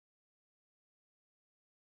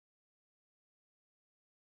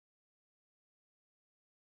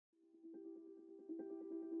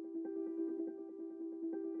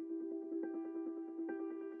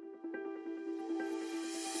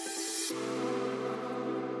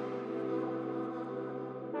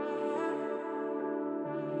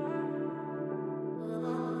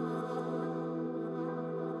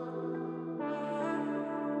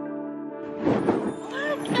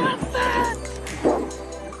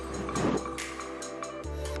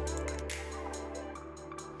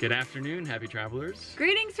Good afternoon, happy travelers.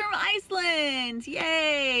 Greetings from Iceland,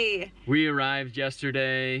 yay! We arrived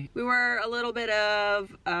yesterday. We were a little bit of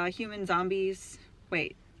human zombies.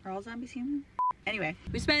 Wait, are all zombies human? Anyway,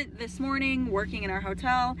 we spent this morning working in our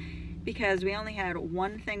hotel because we only had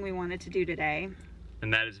one thing we wanted to do today.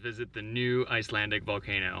 And that is visit the new Icelandic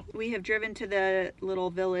volcano. We have driven to the little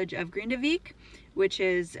village of Grindavik, which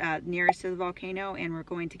is nearest to the volcano, and we're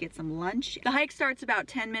going to get some lunch. The hike starts about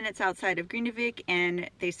 10 minutes outside of Grindavik, and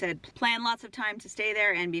they said plan lots of time to stay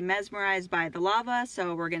there and be mesmerized by the lava.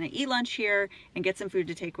 So we're gonna eat lunch here and get some food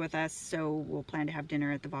to take with us. So we'll plan to have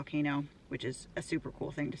dinner at the volcano, which is a super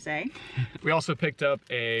cool thing to say. We also picked up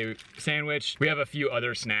a sandwich. We have a few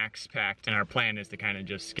other snacks packed, and our plan is to kind of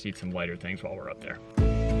just eat some lighter things while we're up there.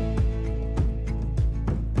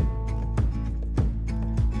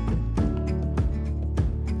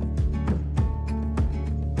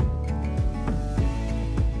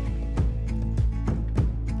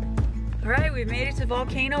 All right, we've made it to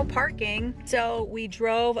volcano parking. So we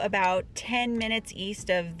drove about 10 minutes east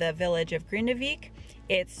of the village of Grindavik.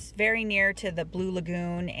 It's very near to the Blue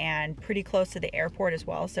Lagoon and pretty close to the airport as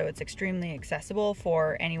well, so it's extremely accessible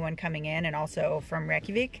for anyone coming in and also from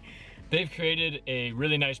Reykjavik. They've created a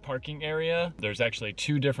really nice parking area. There's actually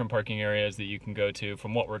 2 different parking areas that you can go to.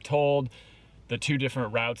 From what we're told, the 2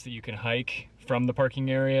 different routes that you can hike from the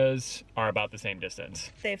parking areas are about the same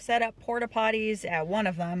distance. They've set up porta potties at one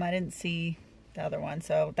of them. I didn't see the other one,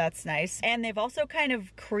 so that's nice. And they've also kind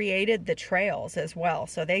of created the trails as well.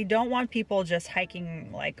 So they don't want people just hiking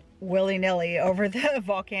like willy-nilly over the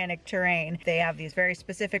volcanic terrain. They have these very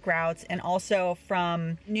specific routes, and also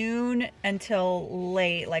from noon until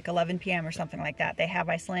late, like 11 p.m. or something like that, they have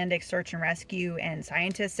Icelandic search and rescue and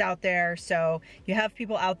scientists out there. So you have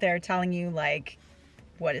people out there telling you like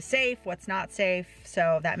what is safe, what's not safe.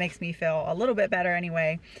 So that makes me feel a little bit better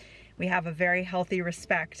anyway. We have a very healthy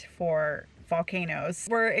respect for volcanoes.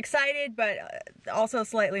 We're excited, but also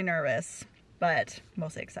slightly nervous, but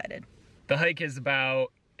mostly excited. The hike is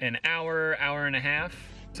about an hour, hour and a half.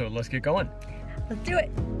 So let's get going. Let's do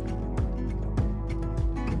it.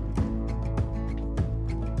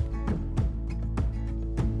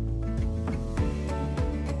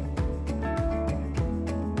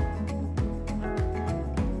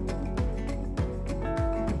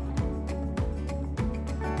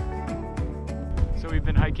 We've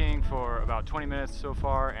been hiking for about 20 minutes so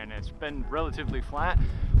far, and it's been relatively flat,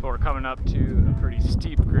 but we're coming up to a pretty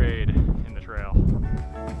steep grade in the trail.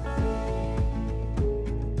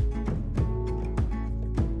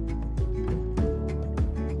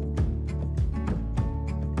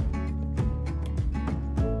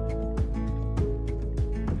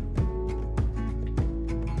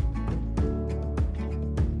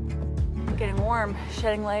 Getting warm,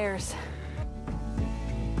 shedding layers.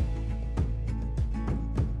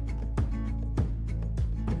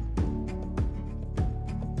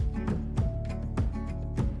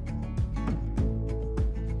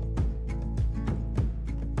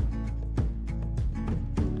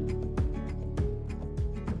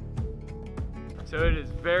 So it is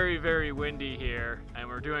very, very windy here, and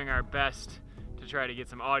we're doing our best to try to get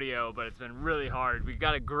some audio, but it's been really hard. We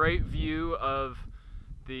got a great view of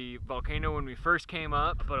the volcano when we first came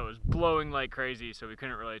up, but it was blowing like crazy, so we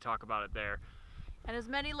couldn't really talk about it there. And as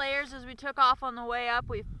many layers as we took off on the way up,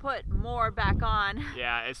 we've put more back on.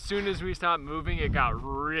 Yeah, as soon as we stopped moving, it got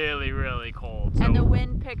really, really cold. So. And the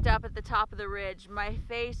wind picked up at the top of the ridge. My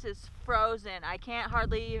face is frozen. I can't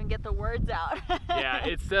hardly even get the words out. Yeah,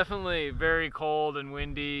 it's definitely very cold and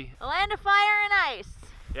windy. The land of fire and ice.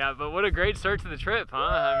 Yeah, but what a great start to the trip, huh?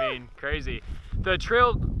 I mean, crazy. The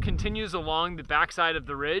trail continues along the backside of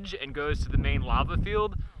the ridge and goes to the main lava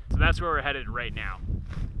field. So that's where we're headed right now.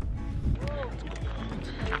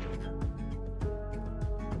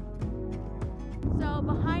 So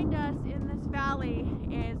behind us in this valley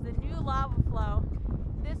is the new lava flow.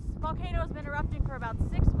 This volcano has been erupting for about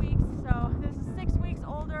 6 weeks, so this is 6 weeks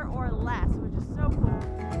older or less, which is so cool.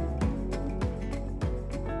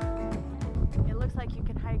 It looks like you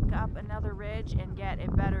can hike up another ridge and get a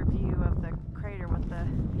better view of the crater with the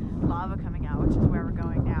lava coming out, which is where we're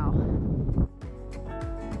going now.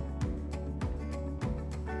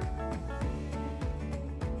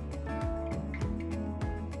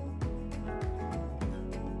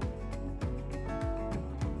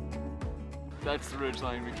 That's the ridge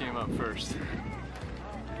line we came up first.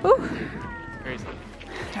 Woo. Crazy.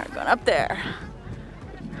 Now we're going up there.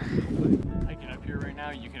 Hiking up here right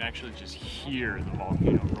now, you can actually just hear the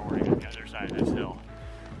volcano roaring on the other side of this hill.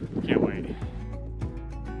 Can't wait.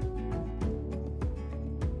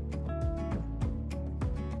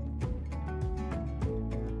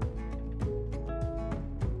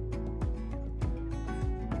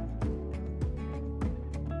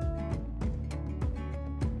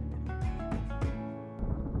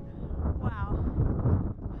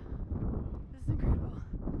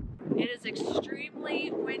 It is extremely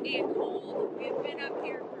windy and cold. We've been up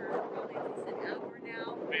here for probably at least an hour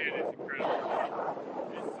now. Man, it's incredible.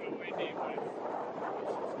 It's so windy,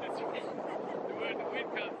 but the wind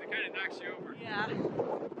comes, it kind of knocks you over. Yeah.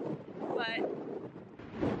 But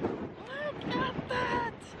look at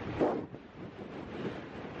that!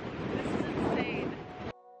 This is insane.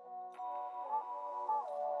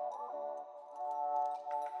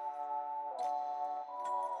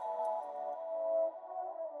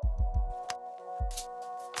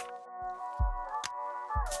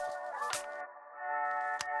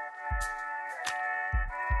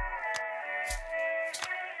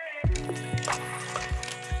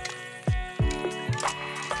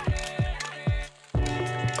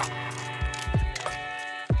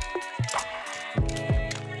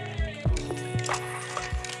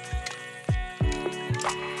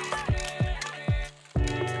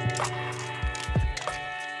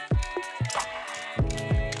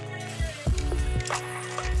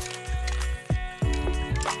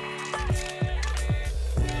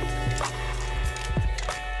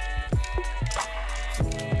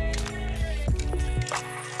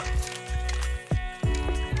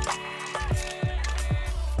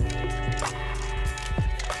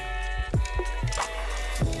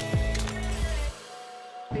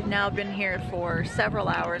 We've now been here for several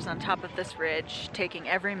hours on top of this ridge, taking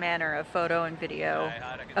every manner of photo and video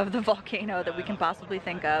of the volcano that we can possibly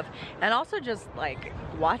think of, and also just like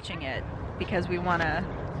watching it because we want to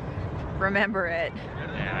remember it.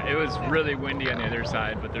 Yeah, it was really windy on the other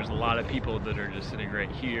side, but there's a lot of people that are just sitting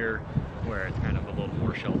right here where it's kind of a little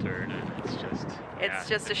more sheltered, and it's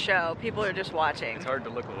just a show. People are just watching. It's hard to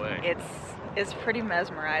look away. It's pretty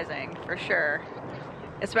mesmerizing for sure.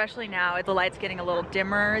 Especially now, the light's getting a little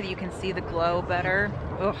dimmer. You can see the glow better.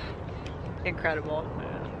 Ugh, incredible. Yeah.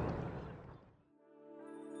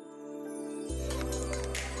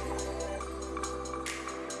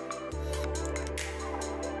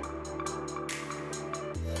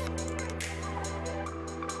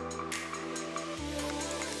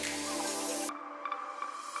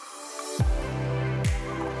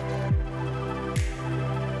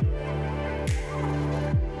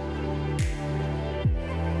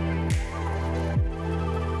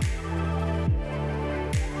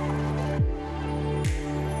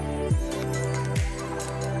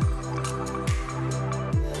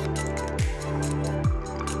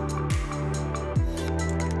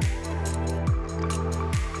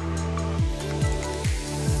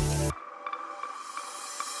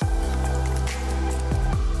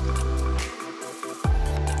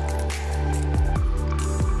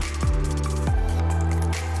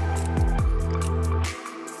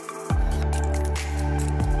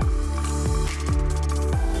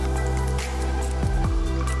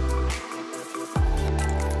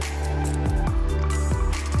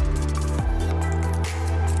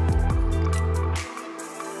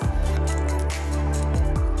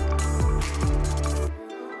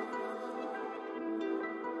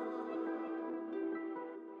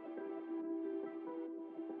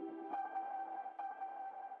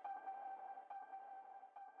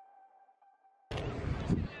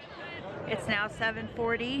 It's now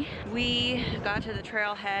 7:40. We got to the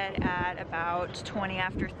trailhead at about 20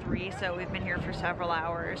 after 3, so we've been here for several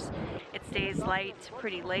hours. It stays light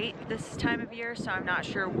pretty late this time of year, so I'm not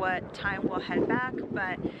sure what time we'll head back,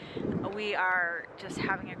 but we are just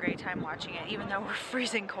having a great time watching it, even though we're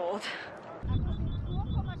freezing cold.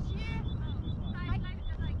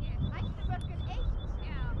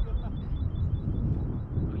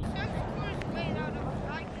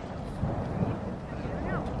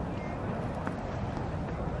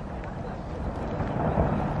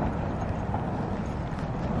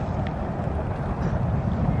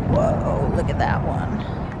 Whoa, look at that one.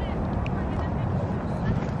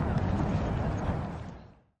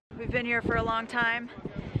 We've been here for a long time.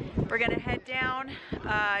 We're gonna head down,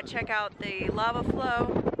 check out the lava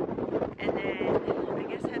flow, and then I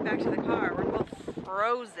guess head back to the car. We're both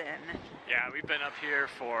frozen. Yeah, we've been up here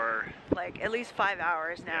for like at least 5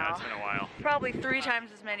 hours now. Yeah, it's been a while. Probably 3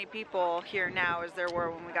 times as many people here now as there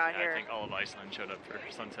were when we got here. I think all of Iceland showed up for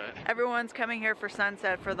sunset. Everyone's coming here for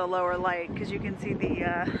sunset for the lower light because you can see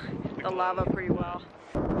the lava pretty well.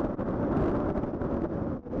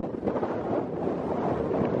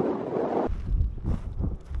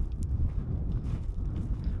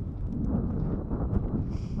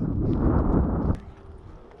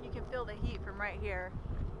 You can feel the heat from right here.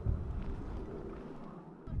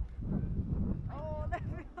 Oh, that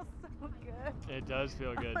feels so good. It does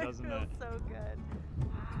feel good, doesn't it? It feels so good.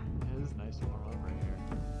 It is nice to warm up right here.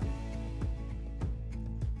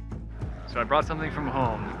 So I brought something from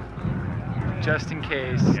home. just in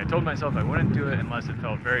case. I told myself I wouldn't do it unless it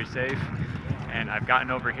felt very safe. And I've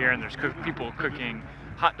gotten over here and there's people cooking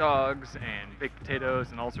hot dogs and baked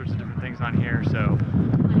potatoes and all sorts of different things on here. So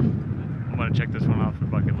I'm gonna check this one off the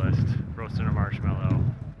bucket list. Roasting a marshmallow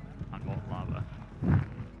on molten lava.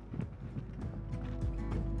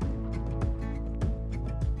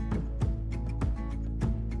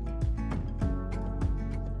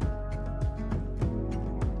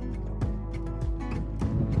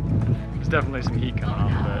 There's definitely some heat coming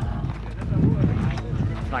off of it.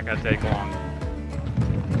 It's not gonna take long.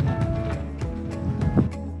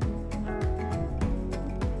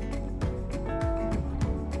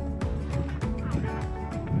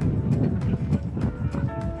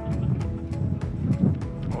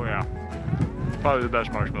 Oh yeah, probably the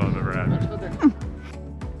best marshmallow I've ever had.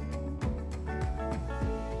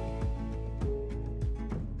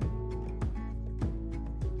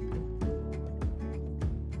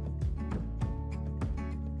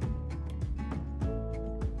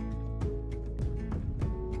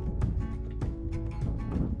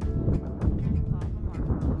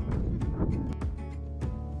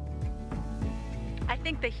 I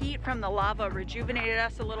think the heat from the lava rejuvenated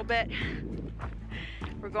us a little bit.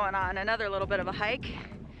 We're going on another little bit of a hike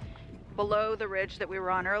below the ridge that we were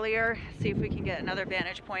on earlier. See if we can get another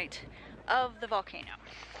vantage point of the volcano.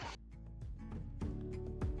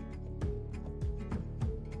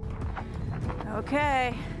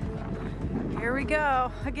 Okay, here we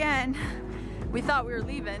go again. We thought we were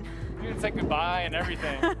leaving. You didn't say goodbye and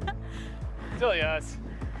everything. Silly us.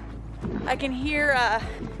 I can hear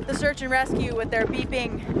the search and rescue with their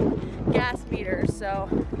beeping gas meters, so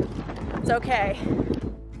it's okay.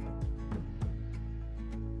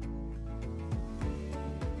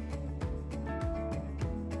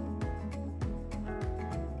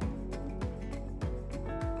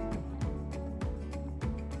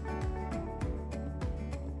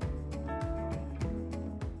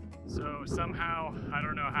 So somehow, I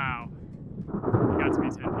don't know how, it got to be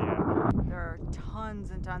 10 p.m. There are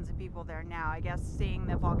tons and tons of people there now. I guess seeing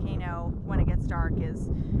the volcano when it gets dark is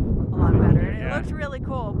a lot better. And it looks really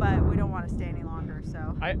cool, but we don't want to stay any longer,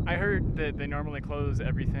 so. I heard that they normally close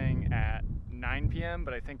everything at 9 p.m.,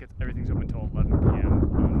 but I think everything's open until 11 p.m.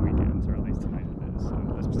 on weekends, or at least tonight it is. So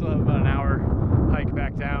we still have about an hour hike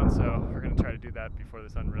back down, so we're going to try to do that before the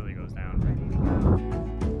sun really goes down. Ready to go.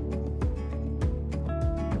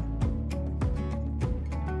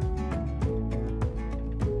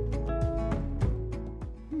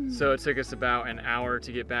 So it took us about an hour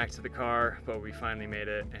to get back to the car, but we finally made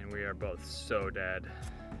it and we are both so dead.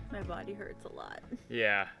 My body hurts a lot.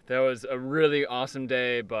 Yeah, that was a really awesome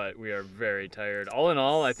day, but we are very tired. All in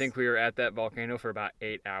all, I think we were at that volcano for about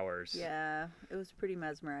 8 hours. Yeah, it was pretty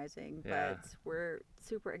mesmerizing, Yeah. but we're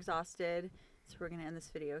super exhausted, so we're gonna end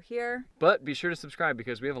this video here. But be sure to subscribe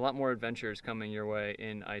because we have a lot more adventures coming your way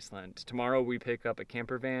in Iceland. Tomorrow we pick up a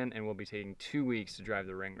camper van and we'll be taking 2 weeks to drive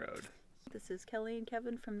the ring road. This is Kelly and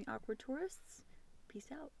Kevin from the Awkward Tourists. Peace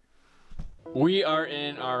out. We are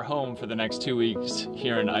in our home for the next 2 weeks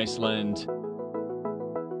here in Iceland.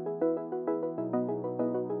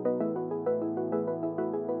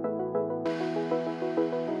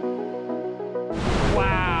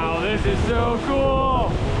 Wow, this is so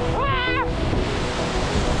cool!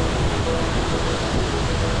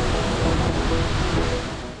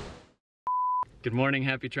 Good morning,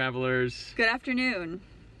 happy travelers. Good afternoon.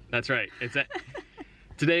 That's right. It's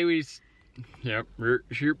today we. Yep. Let's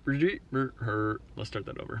start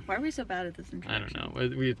that over. Why are we so bad at this introduction? I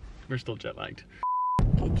don't know. We're still jet lagged.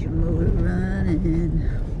 Get your motor running.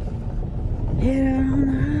 Get out on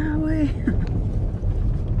the highway.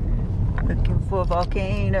 Looking for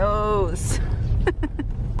volcanoes.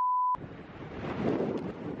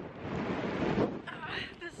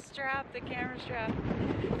 The strap, the camera strap.